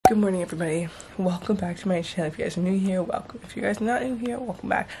Good morning, everybody. Welcome back to my channel. If you guys are new here, welcome. If you guys are not new here, welcome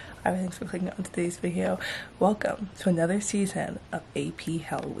back. Thanks for clicking on today's video. Welcome to another season of AP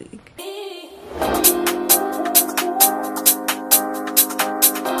Hell Week.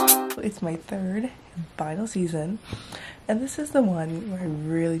 It's my third and final season, and this is the one where I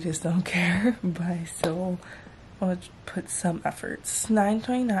really just don't care, but I still want to put some efforts.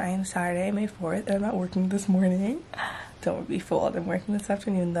 9:29 Saturday, May 4th, and I'm not working this morning. Don't be fooled. I'm working this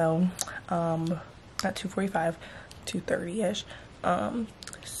afternoon though, at 2:45, 2:30ish.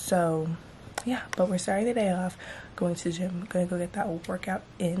 So yeah, but we're starting the day off, going to the gym, gonna go get that workout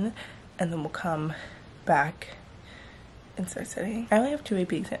in, and then we'll come back and start studying. I only have 2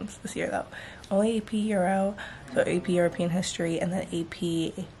 AP exams this year though. Only AP Euro, so AP European History, and then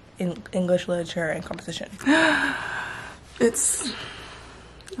AP in English Literature and Composition. It's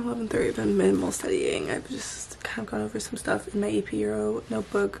 11:30. I've been minimal studying. I've just kind of gone over some stuff in my AP Euro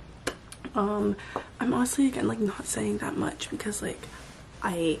notebook. I'm honestly, again, like, not saying that much because, like,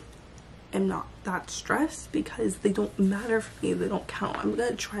 I am not that stressed because they don't matter for me. They don't count. I'm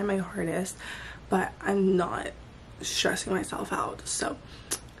gonna try my hardest, but I'm not stressing myself out. So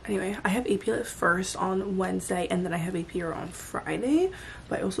anyway, I have AP Lit first on Wednesday, and then I have AP Euro on Friday,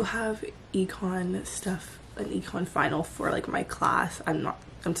 but I also have econ stuff, an econ final for, like, my class.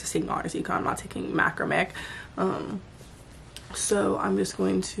 I'm just taking honors econ. I'm not taking macromic. So I'm just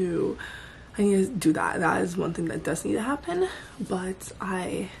going to, I need to do that. That is one thing that does need to happen, but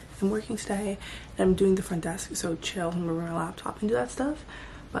I am working today and I'm doing the front desk, so chill and remove my laptop and do that stuff.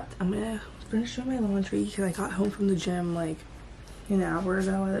 But I'm gonna finish doing my laundry because I got home from the gym like an hour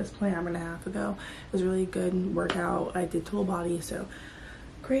ago at this point, hour and a half ago. It was a really good workout. I did total body, so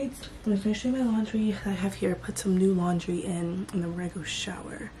great. I'm gonna finish doing my laundry that I have here, put some new laundry in, and then we're gonna go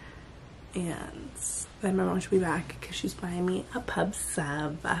shower. And then my mom should be back because she's buying me a pub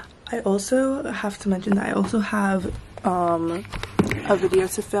sub. I also have to mention that I also have a video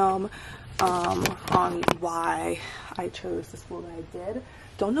to film on why I chose the school that I did.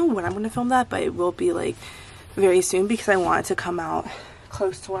 Don't know when I'm going to film that, but it will be like very soon because I want it to come out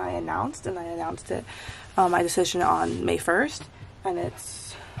close to when I announced, and I announced it, my decision on May 1st, and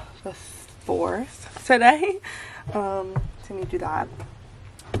it's the 4th today. So I need to do that.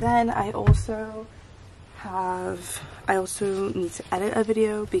 Then I also need to edit a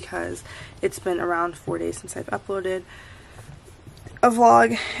video because it's been around 4 days since I've uploaded a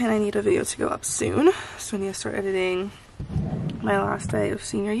vlog, and I need a video to go up soon. So I need to start editing my last day of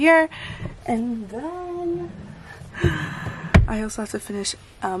senior year, and then I also have to finish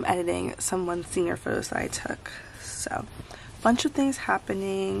editing someone's senior photos that I took. So bunch of things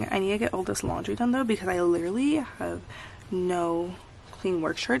happening. I need to get all this laundry done though because I literally have no clean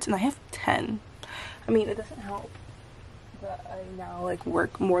work shirts, and I have 10. I mean, it doesn't help that I now like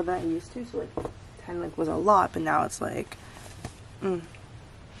work more than I used to, so like 10 like was a lot, but now it's like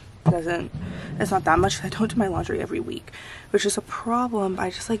it's not that much. I don't do my laundry every week, which is a problem. I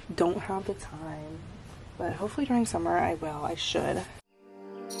just like don't have the time, but hopefully during summer I will. I should.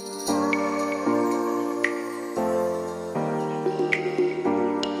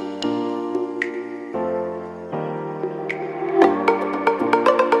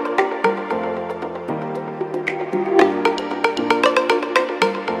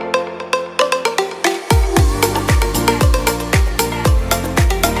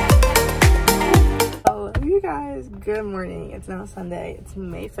 Good morning. It's now Sunday. It's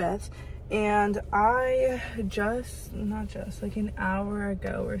May 5th, and I like an hour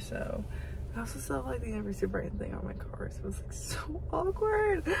ago or so, I also still have like the University of Brighton thing on my car, so it's like so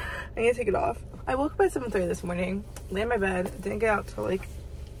awkward. I need to take it off. I woke up at 7:30 this morning, lay in my bed, didn't get out till like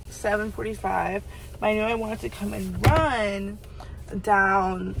 7:45, but I knew I wanted to come and run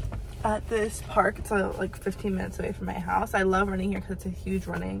down at this park. It's like 15 minutes away from my house. I love running here because it's a huge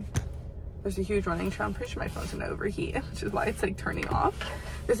running. There's a huge running trail. I'm pretty sure my phone's gonna overheat, which is why it's like turning off.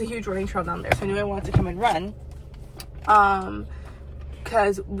 There's a huge running trail down there, so I knew I wanted to come and run.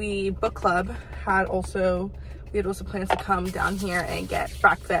 Because book club had also plans to come down here and get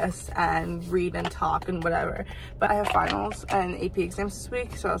breakfast and read and talk and whatever. But I have finals and AP exams this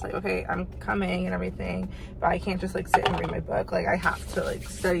week, so I was like, okay, I'm coming and everything, but I can't just like sit and read my book. Like, I have to like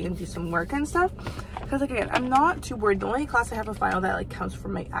study and do some work and stuff. Because like, again, I'm not too worried. The only class I have a final that like counts for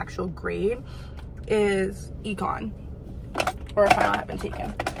my actual grade is econ, or a final I haven't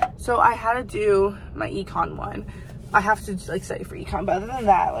taken. So I had to do my econ one. I have to like study for econ, but other than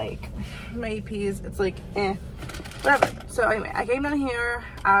that, like my APs, it's like whatever. So anyway, I came down here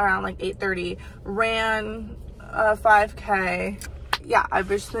around like 8:30, ran 5K. Yeah, I've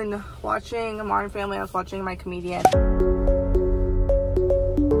just been watching Modern Family. I was watching My Comedian.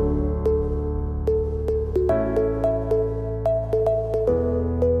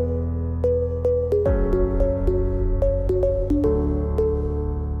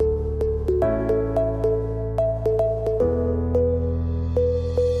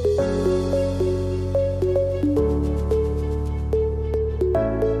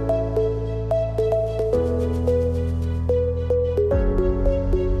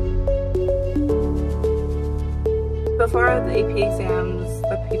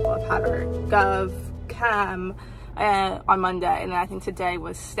 had our gov, chem on Monday, and then I think today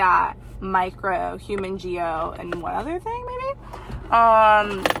was stat, micro, human geo, and one other thing maybe.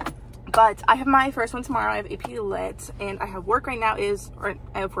 But I have my first one tomorrow. I have AP Lit, and I have work right now or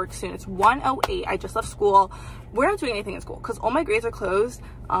I have work soon. It's 1:08. I just left school. We're not doing anything in school because all my grades are closed,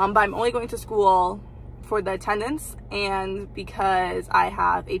 but I'm only going to school for the attendance and because I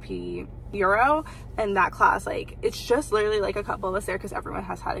have AP Euro, and that class, like, it's just literally like a couple of us there because everyone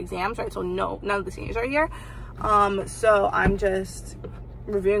has had exams, right? So none of the seniors are here. So I'm just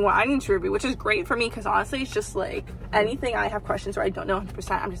reviewing what I need to review, which is great for me because honestly it's just like anything I have questions or I don't know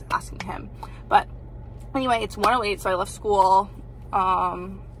 100%, I'm just asking him. But anyway, it's 1:08, so I left school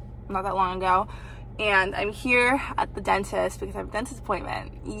not that long ago, and I'm here at the dentist because I have a dentist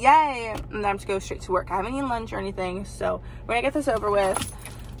appointment. Yay! And then I'm to go straight to work. I haven't eaten lunch or anything, so we're gonna get this over with,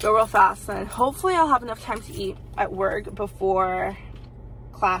 go real fast, and hopefully I'll have enough time to eat at work before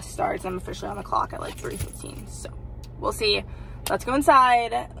class starts. I'm officially on the clock at like 3:15, so we'll see. Let's go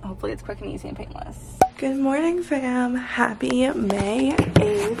inside. Hopefully it's quick and easy and painless. Good morning, fam. Happy May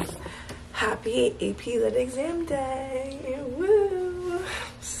 8th. Happy AP Lit exam day. Woo!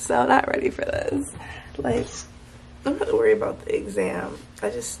 So not ready for this. Like, I'm not worried about the exam.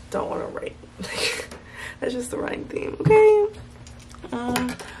 I just don't want to write. That's just the writing theme, okay?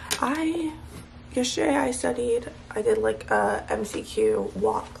 Yesterday I studied. I did like a MCQ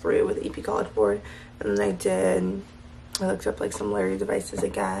walkthrough with AP College Board, and then I looked up like some Larry devices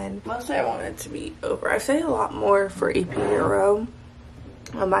again. Mostly I wanted it to be over. I studied a lot more for AP Euro.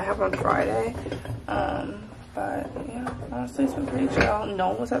 I have on Friday. But yeah, honestly it's been pretty chill. No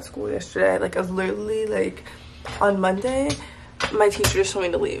one was at school yesterday. Like, I was literally like, on Monday, my teacher just told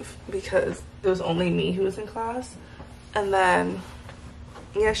me to leave because it was only me who was in class. And then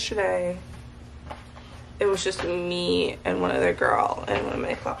yesterday, it was just me and one other girl in one of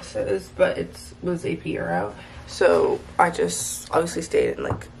my classes, but it was AP Euro. So I just obviously stayed and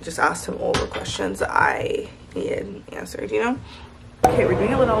like just asked him all the questions that I needed answered, you know? Okay, we're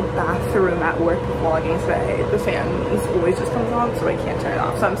doing a little bathroom at work vlogging today. The fan always just comes on, so I can't turn it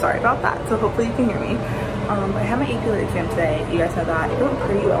off. So I'm sorry about that. So hopefully you can hear me. I have my AP Lit exam today. You guys know that. It went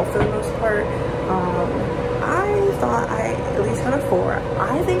pretty well for the most part. I thought I at least got a 4.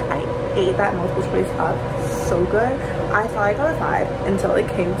 I think I ate that multiple choice up so good. I thought I got a 5 until it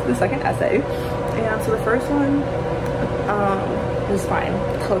came to the second essay. And so the first one was fine.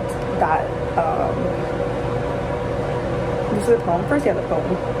 Cooked that this is the poem first? Yeah, the poem.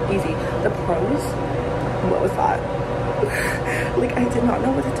 Easy. The prose? What was that? Like, I did not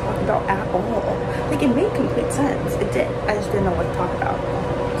know what to talk about at all. Like, it made complete sense. It did. I just didn't know what to talk about.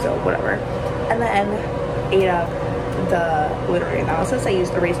 So, whatever. And then ate up the literary analysis. I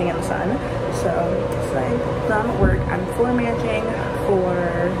used Erasing in the Sun. So, today, done work. I'm floor managing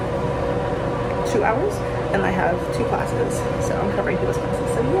for 2 hours. And I have 2 classes. So, I'm covering 2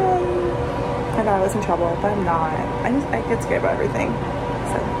 classes. So, yay! I thought I was in trouble, but I'm not. I get scared about everything.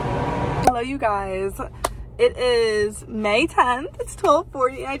 So, hello, you guys. It is May 10th. It's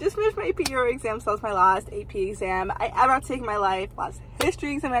 12:40. I just finished my AP Euro exam, so that's my last AP exam I ever have to take in my life. Last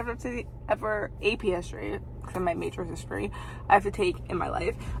history exam I ever have to take, AP history, because my major is history, I have to take in my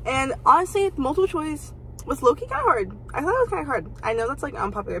life. And honestly, multiple choice was low-key kind of hard. I thought it was kind of hard. I know that's like an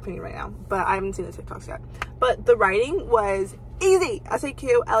unpopular opinion right now, but I haven't seen the TikToks yet. But the writing was easy.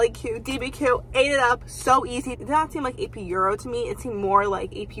 SAQ, LEQ, DBQ, ate it up. So easy. It did not seem like AP Euro to me. It seemed more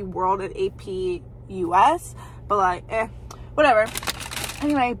like AP World and AP US, but like, whatever.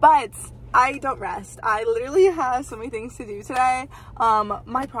 Anyway, but I don't rest. I literally have so many things to do today.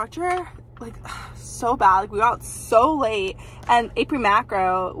 My proctor, like, so bad. Like, we got out so late, and AP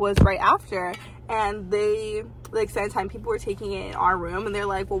Macro was right after, and they, like, extended time. People were taking it in our room, and they're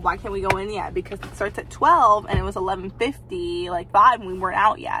like, well, why can't we go in yet? Because it starts at 12, and it was 11:50, like 5, and we weren't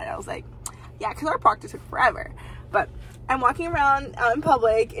out yet. And I was like, yeah, because our proctor took forever. But I'm walking around out in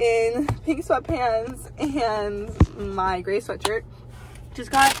public in pink sweatpants and my gray sweatshirt.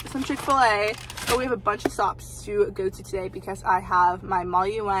 Just got some Chick-fil-A, but we have a bunch of stops to go to today because I have my Mall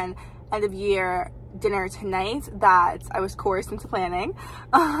UN end of year dinner tonight that I was coerced into planning.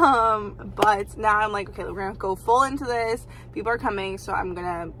 But now I'm like, okay, we're gonna go full into this. People are coming, so I'm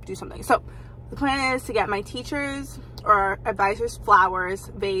gonna do something. So the plan is to get my teachers or advisors flowers,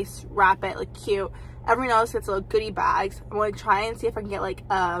 vase, wrap it like cute. Everyone else gets little goodie bags. I'm going to try and see if I can get like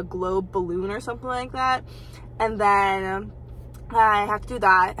a globe balloon or something like that. And then I have to do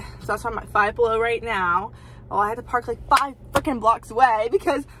that. So that's why I'm at 5 Below right now. Oh, I had to park like 5 freaking blocks away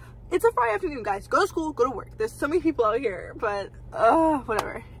because It's a Friday afternoon, guys. Go to school, go to work. There's so many people out here, but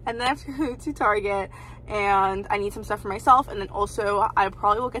whatever. And then I have to go to Target, and I need some stuff for myself. And then also I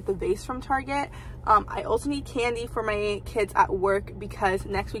probably will get the vase from Target. I also need candy for my kids at work because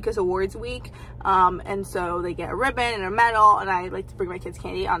next week is awards week, and so they get a ribbon and a medal, and I like to bring my kids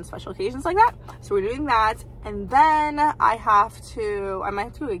candy on special occasions like that. So we're doing that. And then I might have to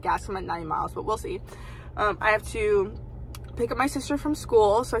go get gas. I'm at 90 miles, but we'll see. I have to pick up my sister from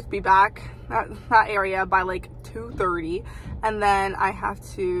school, so I have to be back at that area by like 2:30, and then I have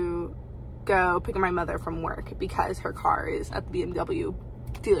to go pick up my mother from work because her car is at the BMW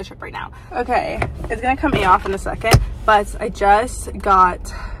dealership right now. Okay, it's gonna cut me off in a second, but I just got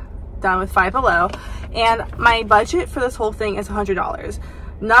done with Five Below, and my budget for this whole thing is $100.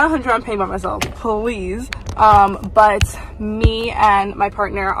 Not $100 I'm paying by myself, please. But me and my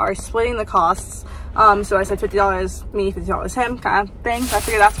partner are splitting the costs. So I said $50 me, $50 him, kind of thing. So I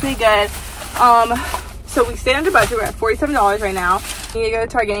figured that's pretty good. So we stayed under budget. We're at $47 right now. We need to go to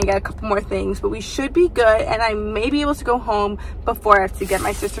Target and get a couple more things, but we should be good. And I may be able to go home before I have to get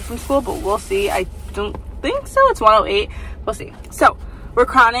my sister from school, but we'll see. I don't think so. It's 1:08. We'll see. So we're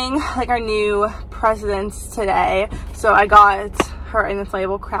crowning like our new presidents today. So I got her an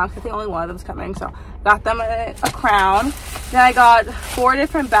inflatable crown. I think only one of them's coming, so got them a crown. Then I got 4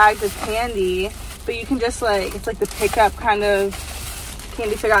 different bags of candy, but you can just like, it's like the pickup kind of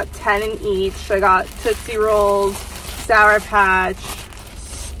candy. So I got 10 in each. So I got Tootsie Rolls, Sour Patch,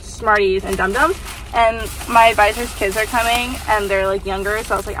 Smarties, and Dum Dums. And my advisor's kids are coming, and they're like younger,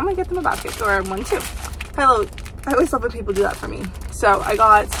 so I was like, I'm gonna get them a basket or one too. I always love when people do that for me. So I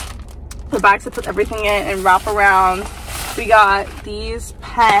got the bags to put everything in and wrap around. We got these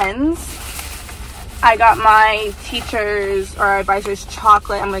pens. I got my teacher's or advisor's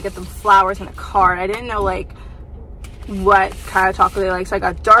chocolate. I'm gonna get them flowers and a card. I didn't know like what kind of chocolate they like, so I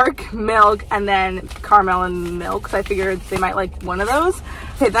got dark milk and then caramel and milk, so I figured they might like one of those.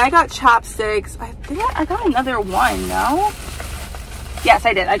 Okay, then I got chapsticks. I think I got another one. No? Yes,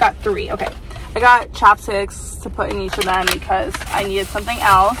 I did. I got 3. Okay, I got chapsticks to put in each of them because I needed something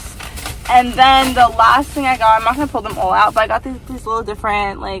else. And then the last thing I got, I'm not going to pull them all out, but I got these little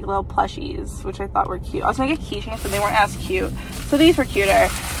different, like, little plushies, which I thought were cute. I was going to get keychains, but they weren't as cute. So these were cuter.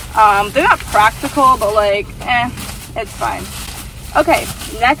 They're not practical, but, like, it's fine. Okay,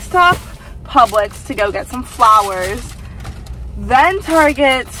 next stop, Publix to go get some flowers. Then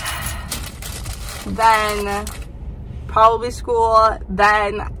Target. Then probably school.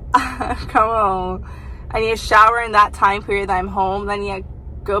 Then come home. I need a shower in that time period that I'm home. Then I need to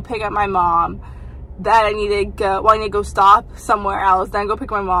go pick up my mom. Then I need to go stop somewhere else, then go pick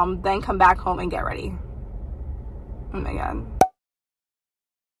my mom, then come back home and get ready. Oh my god.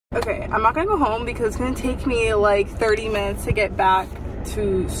 Okay, I'm not gonna go home because it's gonna take me like 30 minutes to get back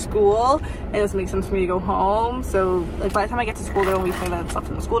to school, and it doesn't make sense for me to go home. So like by the time I get to school, there will be 20 minutes left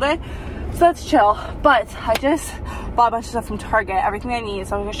from the school day, so that's chill. But I just bought a bunch of stuff from Target, everything I need.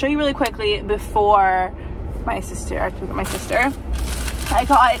 So I'm gonna show you really quickly before I have to pick up my sister. I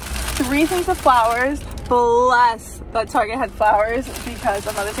got 3 things of flowers. Bless that Target had flowers because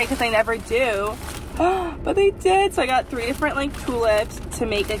of Mother's Day, because they never do. But they did. So I got 3 different like tulips to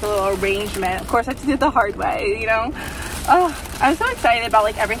make like a little arrangement. Of course I have to do it the hard way, you know. I'm so excited about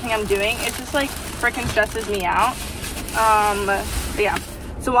like everything I'm doing. It just like freaking stresses me out. But yeah.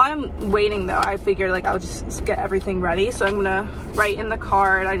 So while I'm waiting though, I figured like I'll just get everything ready. So I'm gonna write in the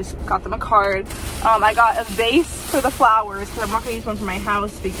card. I just got them a card. I got a vase for the flowers because I'm not gonna use one for my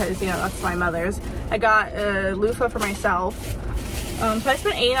house because, you know, that's my mother's. I got a loofah for myself. So I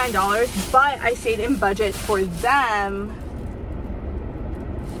spent $89, but I stayed in budget for them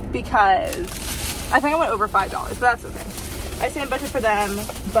because I think I went over $5, but that's okay. I stayed in budget for them,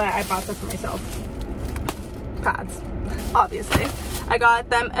 but I bought stuff for myself. Pads, obviously. I got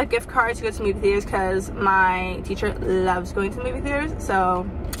them a gift card to go to movie theaters because my teacher loves going to movie theaters, so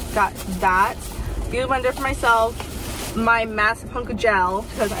got that. Beauty blender for myself, my massive hunk of gel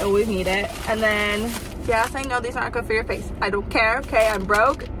because I always need it, and then yes, I know these aren't good for your face. I don't care, okay? I'm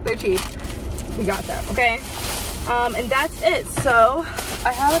broke, they're cheap. We got them, okay? And that's it. So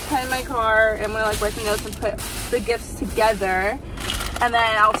I have a pen in my car, and I'm gonna like write the notes and put the gifts together, and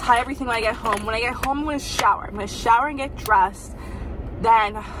then I'll tie everything when I get home. When I get home, I'm gonna shower. I'm gonna shower and get dressed,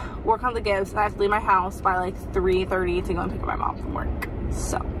 then work on the gifts, and I have to leave my house by like 3:30 to go and pick up my mom from work.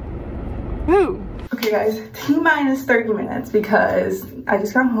 So, woo! Okay guys, T-minus 30 minutes because I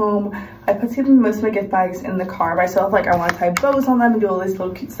just got home. I put together most of my gift bags in the car by myself. Like I want to tie bows on them and do all this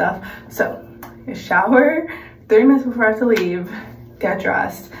little cute stuff. So, I shower 30 minutes before I have to leave, get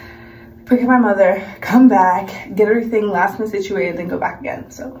dressed, pick up my mother, come back, get everything last minute situated, then go back again.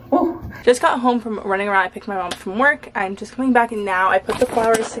 So, whew. Just got home from running around. I picked my mom up from work. I'm just coming back, and now I put the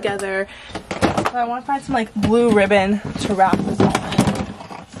flowers together. So I want to find some like blue ribbon to wrap this all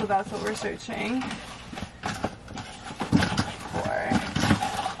in. So that's what we're searching for.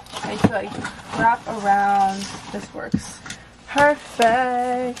 I feel like wrap around. This works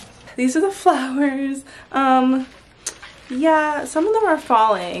perfect. These are the flowers. Yeah, some of them are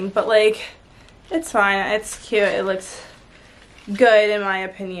falling, but like, it's fine. It's cute. It looks good in my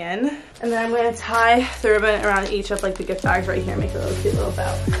opinion. And then I'm gonna tie the ribbon around each of like the gift bags right here, make a little cute little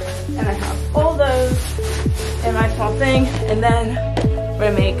bow. And I have all those in my small thing. And then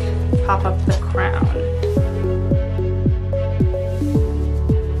we're gonna pop up the crown.